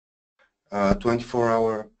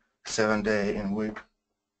24-hour, 7-day in a week.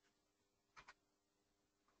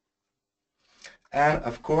 And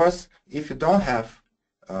of course, if you don't have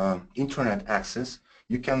internet access,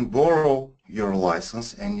 you can borrow your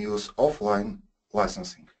license and use offline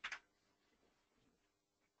licensing.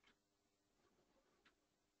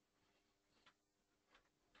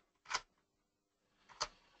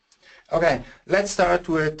 Okay, let's start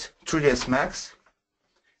with 3ds Max.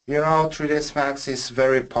 You know, 3ds Max is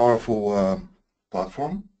very powerful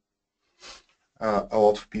platform. A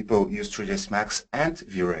lot of people use 3ds Max and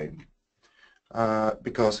V-Ray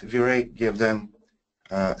because V-Ray gives them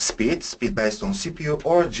speed based on CPU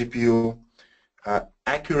or GPU,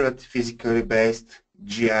 accurate physically based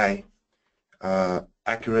GI,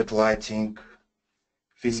 accurate lighting,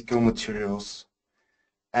 physical materials.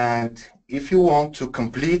 And if you want to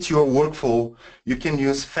complete your workflow, you can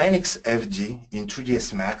use Phoenix FD in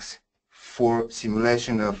 3ds Max for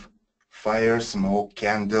simulation of fire, smoke,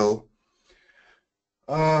 candle,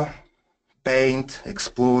 paint,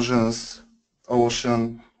 explosions,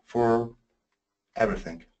 ocean, for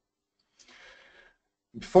everything.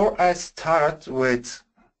 Before I start with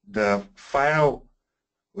the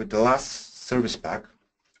last service pack,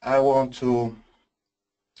 I want to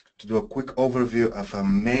do a quick overview of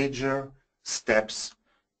major steps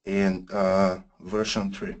in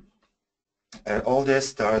version 3. And all this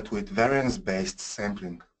starts with variance-based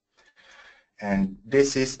sampling. And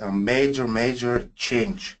this is a major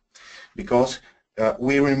change because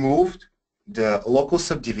we removed the local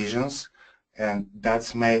subdivisions, and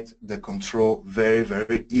that's made the control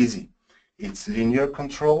very easy. It's linear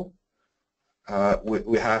control.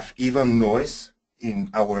 We have even noise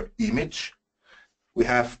in our image. We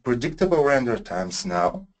have predictable render times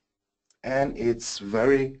now, and it's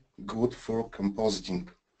very good for compositing.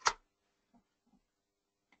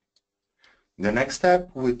 The next step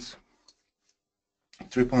with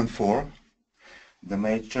 3.4, the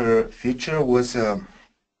major feature was a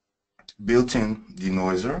built-in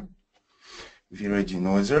denoiser, V-Ray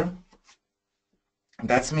denoiser.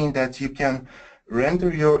 That means that you can render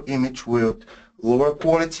your image with lower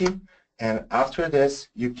quality, and after this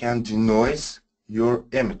you can denoise your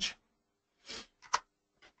image.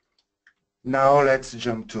 Now let's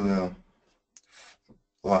jump to the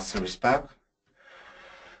last service pack.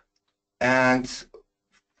 And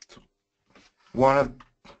one of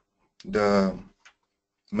the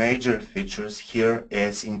major features here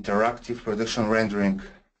is interactive production rendering,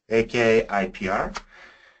 aka IPR.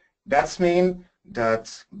 That means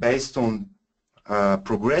that based on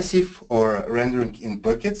progressive or rendering in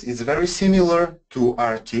buckets, it's very similar to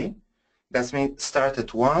RT. That means start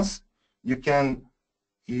at once. You can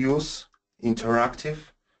use interactive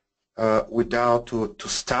without to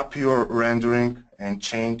stop your rendering and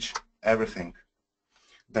change everything.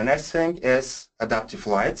 The next thing is adaptive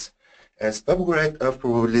lights as upgrade of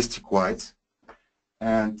probabilistic whites,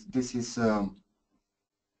 and this is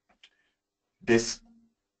this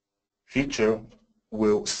feature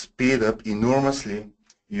will speed up enormously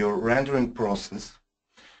your rendering process,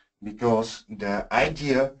 because the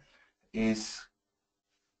idea is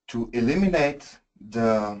to eliminate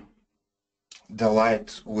the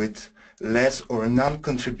light with less or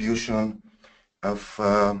non-contribution of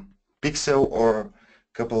pixel or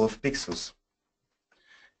couple of pixels.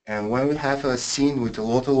 And when we have a scene with a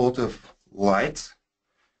lot of light,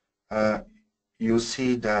 you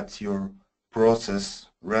see that your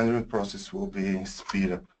rendering process will be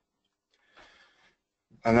speed up.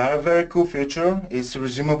 Another very cool feature is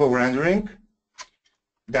resumable rendering.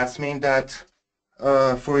 That means that,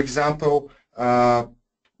 for example,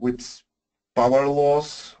 with power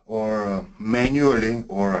loss or manually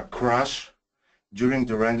or a crash during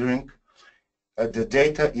the rendering, the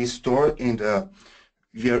data is stored in the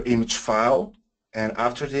VR image file, and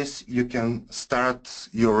after this you can start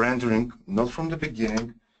your rendering not from the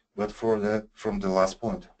beginning but from the last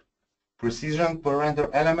point. Precision per render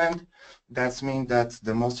element, that means that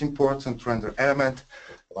the most important render element,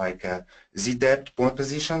 like Z-depth point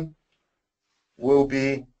position, will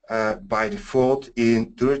be by default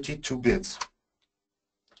in 32 bits.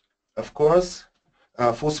 Of course,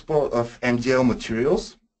 full support of MDL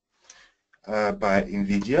materials by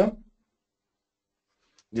NVIDIA.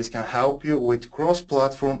 This can help you with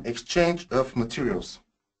cross-platform exchange of materials.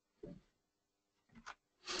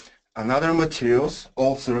 Another materials,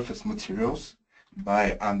 all surface materials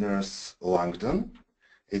by Anders Langdon.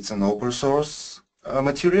 It's an open source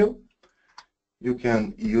material. You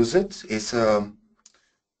can use it. It's a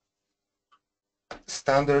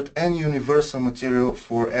standard and universal material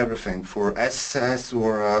for everything, for SSS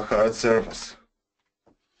or hard surface.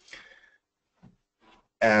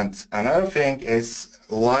 And another thing is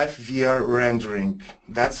live VR rendering.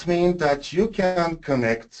 That means that you can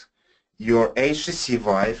connect your HTC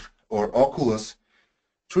Vive or Oculus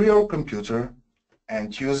to your computer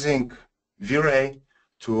and using V-Ray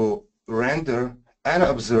to render and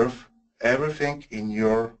observe everything in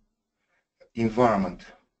your environment,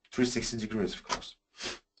 360 degrees of course.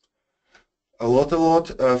 A lot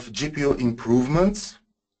of GPU improvements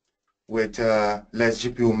with less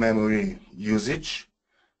GPU memory usage,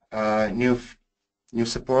 new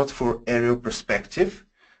support for aerial perspective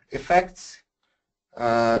effects,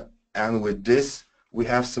 and with this we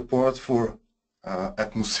have support for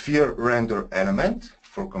atmosphere render element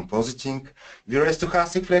for compositing, V-Ray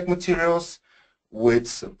stochastic flake materials with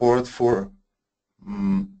support for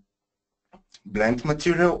blend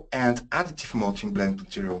material and additive mulching blend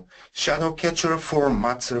material, shadow catcher for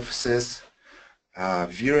matte surfaces,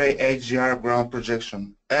 V-Ray HDR ground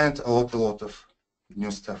projection, and a lot of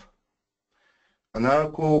new stuff. Another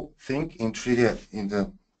cool thing in 3D in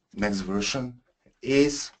the next version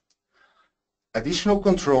is additional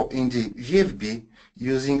control in the VFB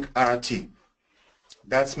using RT.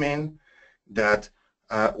 That means that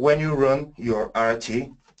when you run your RT,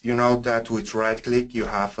 you know that with right click you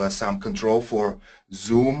have some control for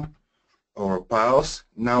zoom or pause.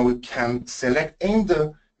 Now we can select in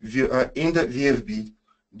the VFB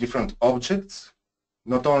different objects,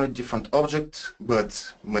 not only different objects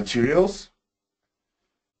but materials.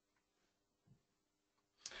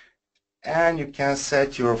 And you can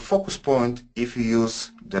set your focus point if you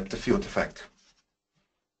use depth of field effect.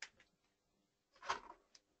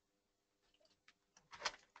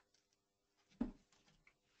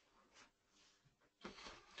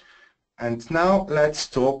 And now let's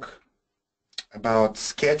talk about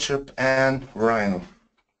SketchUp and Rhino.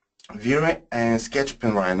 V-Ray and SketchUp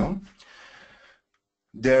and Rhino,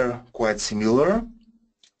 they're quite similar.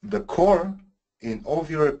 The core in all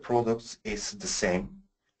V-Ray products is the same.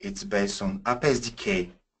 It's based on App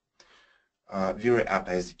SDK, V-Ray App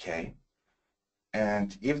SDK.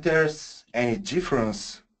 And if there's any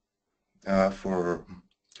difference for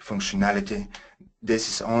functionality, this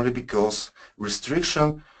is only because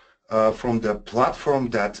restriction from the platform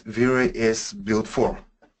that V-Ray is built for.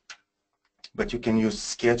 But you can use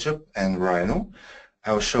SketchUp and Rhino.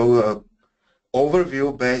 I'll show an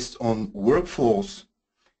overview based on workflows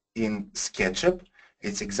in SketchUp.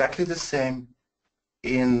 It's exactly the same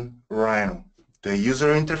in Rhino. The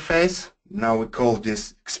user interface, now we call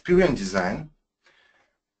this experience design,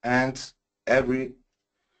 and every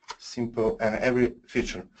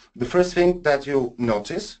feature. The first thing that you'll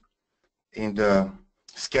notice in the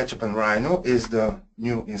SketchUp and Rhino is the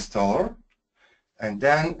new installer. And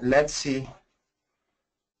then let's see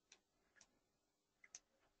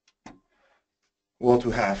what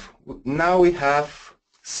we have. Now we have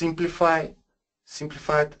simplified,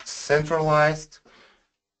 centralized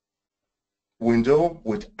window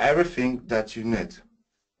with everything that you need.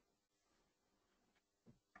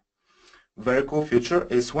 Very cool feature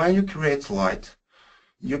is when you create light,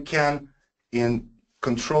 you can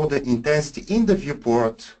control the intensity in the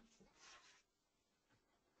viewport.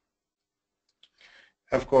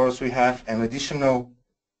 Of course, we have an additional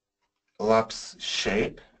lapse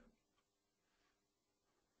shape.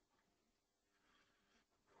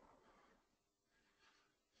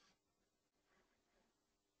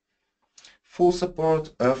 Full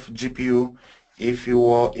support of GPU if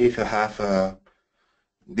you have a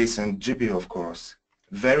decent GPU, of course.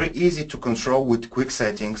 Very easy to control with quick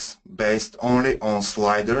settings based only on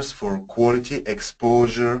sliders for quality,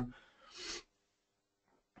 exposure.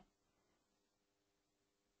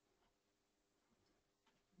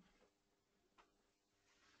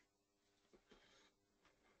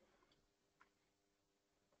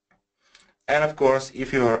 And of course,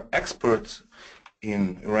 if you are expert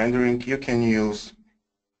in rendering, you can use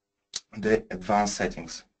the advanced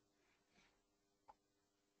settings.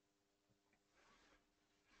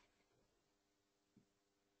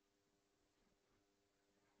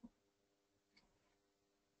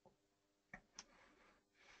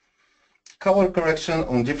 Color correction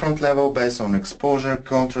on different level based on exposure,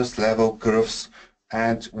 contrast level, curves,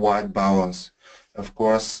 and white balance. Of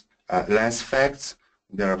course, lens effects,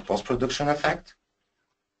 there are post-production effect.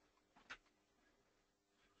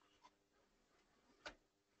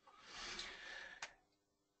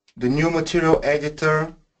 The new material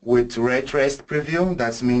editor with ray traced preview,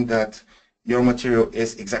 that means that your material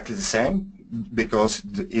is exactly the same because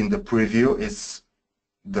in the preview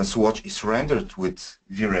the swatch is rendered with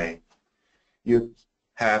V-Ray. You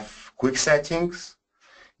have quick settings,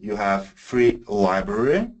 you have free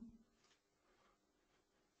library,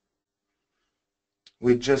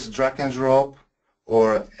 with just drag and drop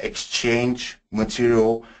or exchange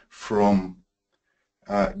material from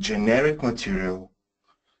generic material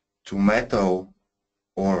to metal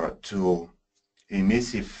or to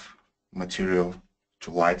emissive material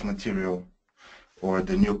to light material, or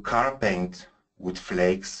the new car paint with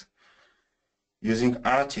flakes. Using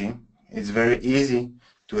RT, it's very easy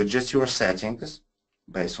to adjust your settings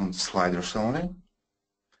based on sliders only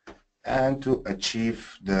and to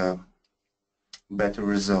achieve the better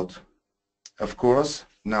result. Of course,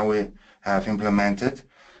 now we have implemented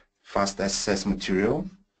fast SSS material.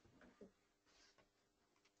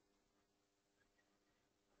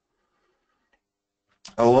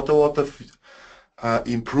 A lot of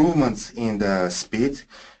improvements in the speed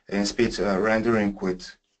rendering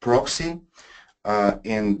with proxy,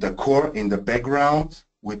 in the core, in the background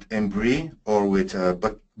with embry or with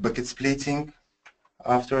bucket splitting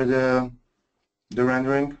after the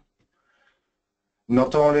rendering.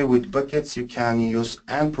 Not only with buckets, you can use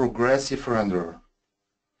and progressive renderer.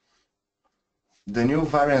 The new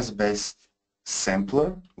variance-based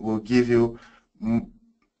sampler will give you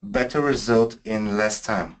better result in less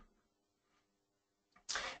time.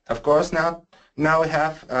 Of course, now we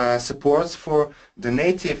have supports for the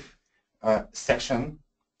native section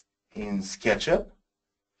in SketchUp,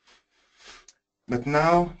 but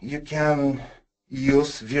now you can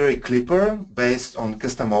use V-Ray Clipper based on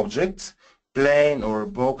custom objects, plane or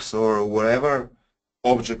box or whatever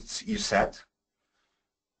objects you set,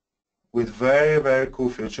 with very cool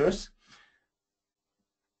features.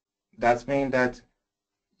 That means that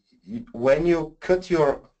when you cut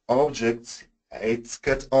your objects, it's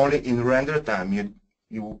cut only in render time.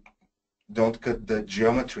 You don't cut the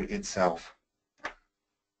geometry itself.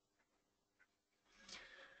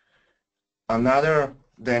 Another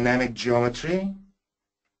dynamic geometry,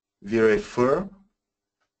 V-Ray Fur.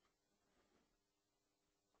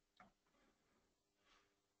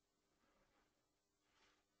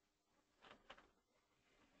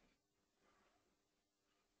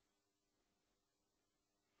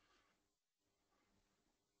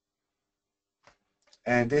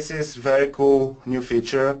 And this is very cool new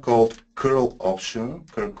feature called curl option,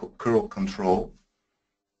 curl control.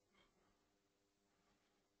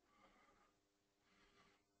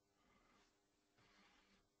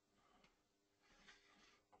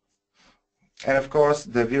 And of course,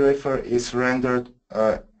 the V-Ray Fur is rendered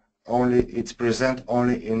it's present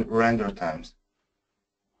only in render times.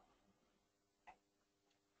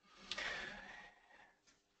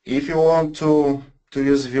 If you want to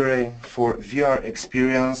use V-Ray for VR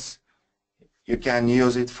experience, you can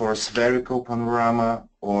use it for spherical panorama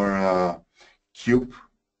or cube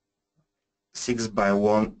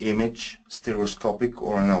 6x1 image, stereoscopic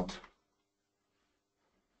or not.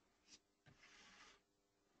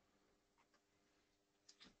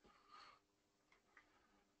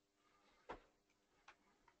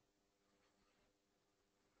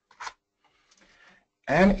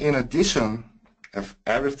 And in addition of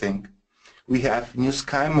everything, we have new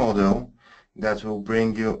sky model that will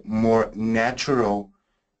bring you more natural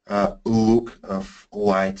look of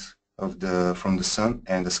light from the sun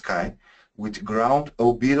and the sky, with ground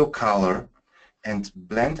albedo color and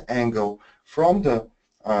blend angle from the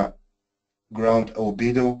ground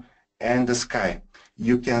albedo and the sky.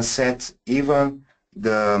 You can set even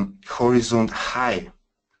the horizon high.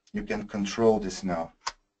 You can control this now.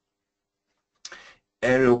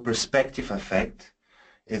 Aerial perspective effect.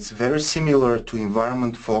 It's very similar to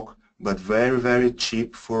environment fog, but very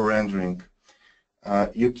cheap for rendering.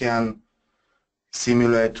 You can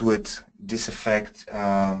simulate with this effect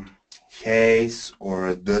haze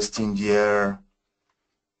or dust in the air.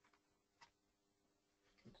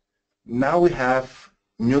 Now we have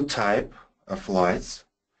new type of lights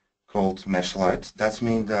called mesh light. That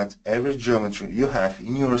means that every geometry you have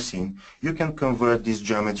in your scene, you can convert this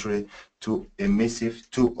geometry to emissive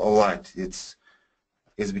to a light. It's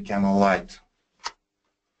become a light.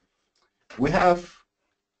 We have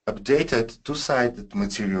updated two-sided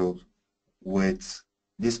material with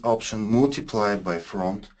this option multiply by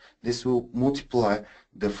front. This will multiply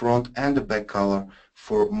the front and the back color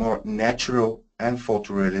for more natural and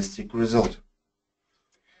photorealistic result.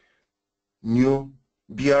 New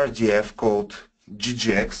BRDF called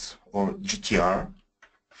GGX or GTR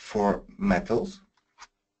for metals.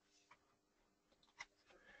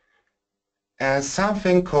 And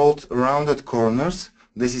something called rounded corners.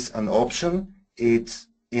 This is an option. It's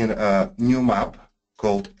in a new map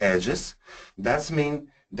called edges. That means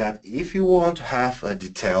that if you want to have a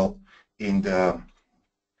detail in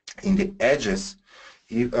the edges,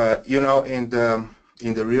 if, you know, in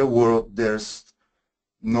the real world there's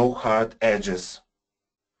no hard edges.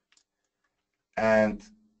 And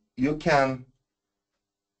you can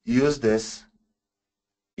use this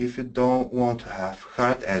if you don't want to have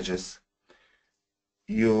hard edges.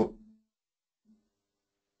 The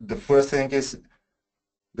first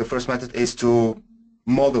method is to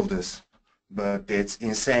model this, but it's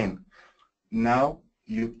insane. Now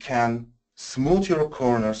you can smooth your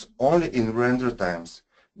corners only in render times.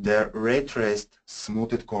 They're ray traced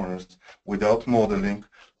smoothed corners without modeling,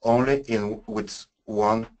 only with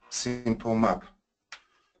one simple map.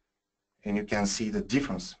 And you can see the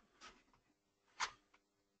difference.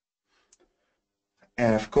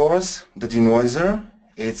 And of course, the denoiser,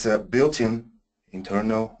 it's a built-in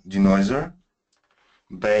internal denoiser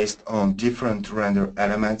based on different render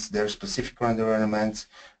elements. There are specific render elements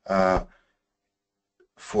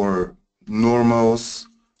for normals,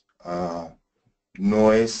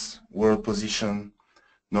 noise, world position,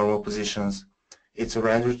 normal positions. It's a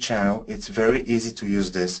render channel. It's very easy to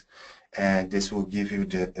use this, and this will give you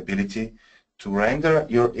the ability to render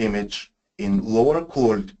your image in lower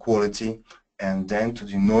quality and then to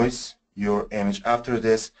denoise your image after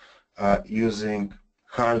this using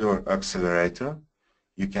hardware accelerator.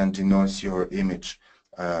 You can denoise your image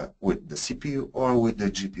with the CPU or with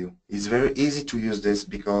the GPU. It's very easy to use this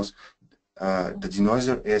because the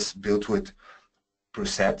denoiser is built with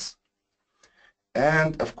presets.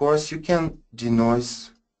 And of course you can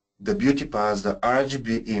denoise the beauty paths, the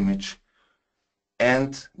RGB image,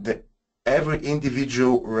 and every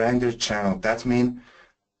individual render channel. That means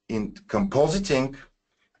in compositing,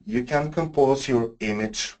 you can compose your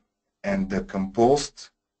image and the composed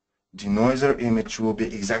denoiser image will be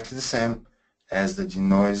exactly the same as the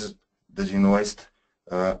denoised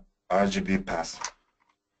RGB path.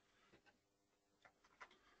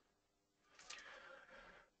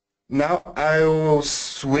 Now I will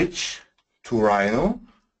switch to Rhino.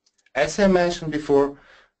 As I mentioned before,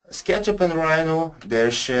 SketchUp and Rhino, they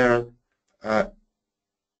share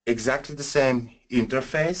exactly the same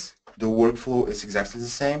interface. The workflow is exactly the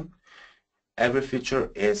same. Every feature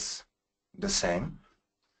is the same,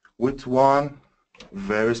 with one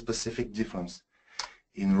very specific difference.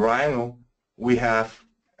 In Rhino, we have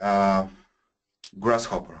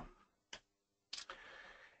Grasshopper.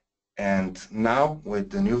 And now with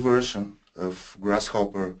the new version of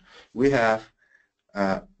Grasshopper, we have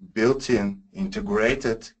built-in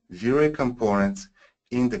integrated V-Ray components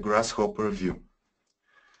in the Grasshopper view.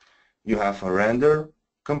 You have a render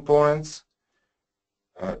components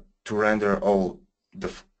to render all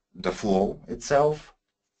the flow itself.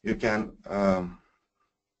 You can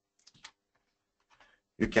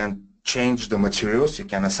change the materials. You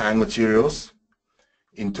can assign materials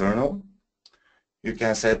internal. You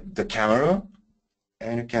can set the camera,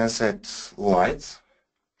 and you can set lights.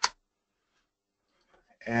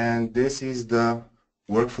 And this is the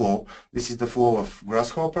workflow. This is the flow of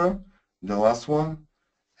Grasshopper, the last one,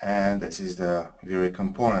 and this is the V-Ray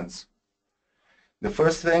components. The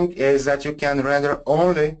first thing is that you can render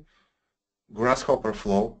only Grasshopper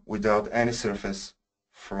flow without any surface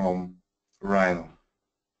from Rhino.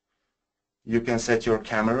 You can set your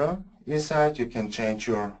camera inside. You can change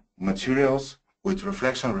your materials with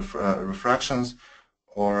refractions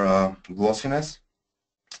or glossiness.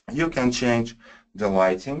 You can change the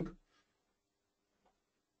lighting.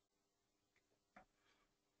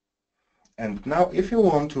 And now if you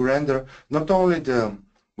want to render not only the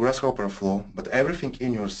Grasshopper flow but everything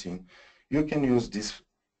in your scene, you can use this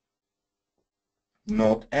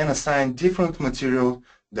node and assign different material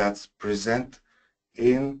that's present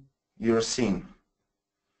in your scene.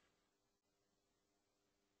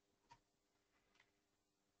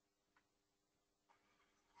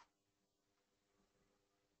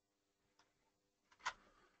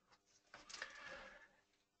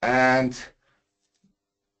 And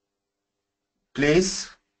please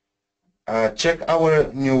check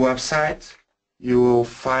our new website. You will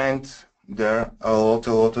find there a lot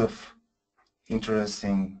of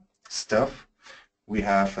interesting stuff. We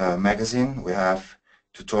have a magazine, we have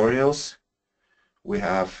tutorials, we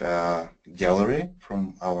have a gallery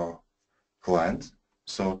from our client,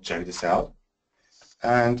 so check this out.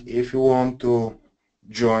 And if you want to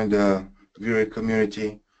join the V-Ray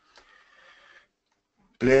community,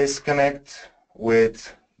 please connect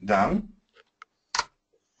with Dan.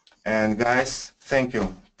 And guys, thank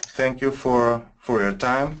you. Thank you for your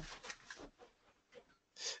time.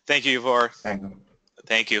 Thank you, Ivor. Thank you.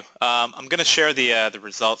 Thank you. I'm going to share the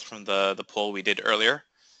results from the poll we did earlier.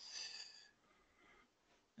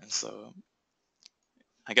 And so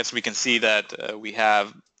I guess we can see that we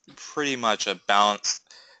have pretty much a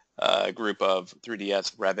balanced group of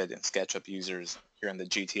 3ds, Revit, and SketchUp users here in the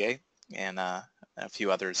GTA. And and a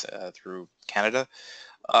few others through Canada.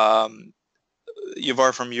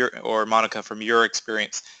 Yuvar, or Monica, from your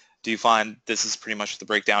experience, do you find this is pretty much the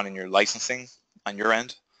breakdown in your licensing on your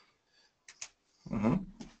end? Mm-hmm.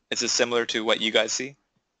 Is this similar to what you guys see?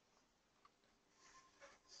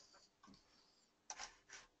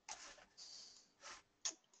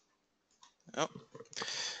 Oh,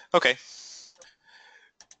 okay.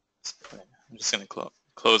 I'm just going to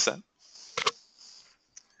close that.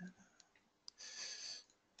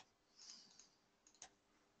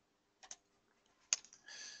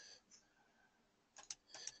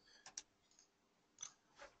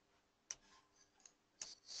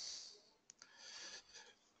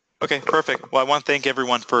 Okay, perfect. Well, I want to thank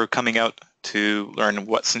everyone for coming out to learn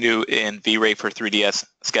what's new in V-Ray for 3ds,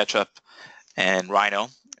 SketchUp, and Rhino.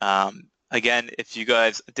 Again, if you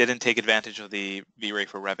guys didn't take advantage of the V-Ray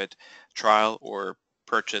for Revit trial or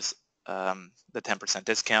purchase the 10%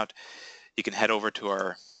 discount, you can head over to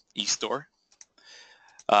our e-store.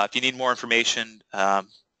 If you need more information,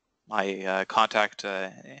 my contact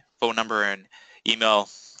phone number and email,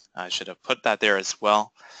 I should have put that there as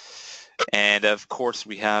well. And of course,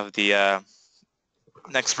 we have the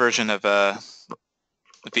next version of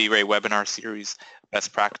V-Ray webinar series,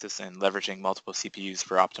 best practice in leveraging multiple CPUs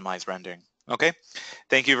for optimized rendering. Okay,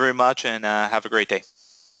 thank you very much and have a great day.